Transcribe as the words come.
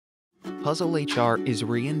PuzzleHR is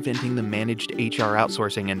reinventing the managed HR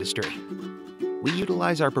outsourcing industry. We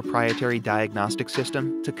utilize our proprietary diagnostic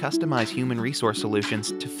system to customize human resource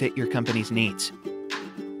solutions to fit your company's needs.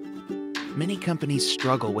 Many companies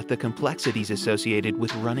struggle with the complexities associated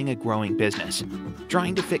with running a growing business.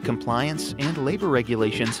 Trying to fit compliance and labor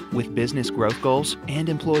regulations with business growth goals and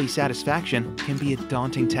employee satisfaction can be a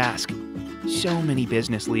daunting task. So many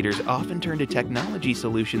business leaders often turn to technology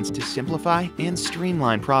solutions to simplify and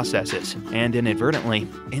streamline processes, and inadvertently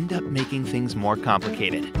end up making things more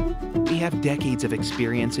complicated. We have decades of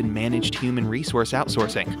experience in managed human resource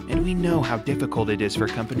outsourcing, and we know how difficult it is for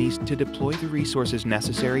companies to deploy the resources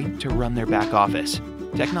necessary to run their back office.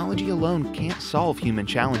 Technology alone can't solve human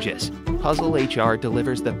challenges. PuzzleHR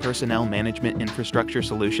delivers the personnel management infrastructure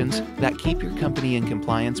solutions that keep your company in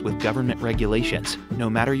compliance with government regulations, no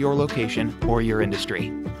matter your location or your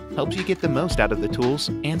industry. Helps you get the most out of the tools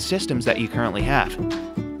and systems that you currently have.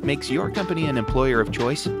 Makes your company an employer of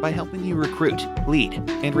choice by helping you recruit, lead,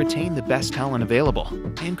 and retain the best talent available,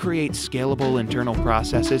 and create scalable internal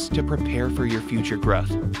processes to prepare for your future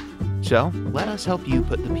growth. So, let us help you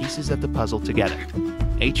put the pieces of the puzzle together.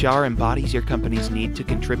 HR embodies your company's need to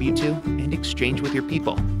contribute to and exchange with your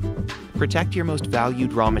people. Protect your most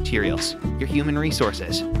valued raw materials, your human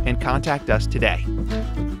resources, and contact us today.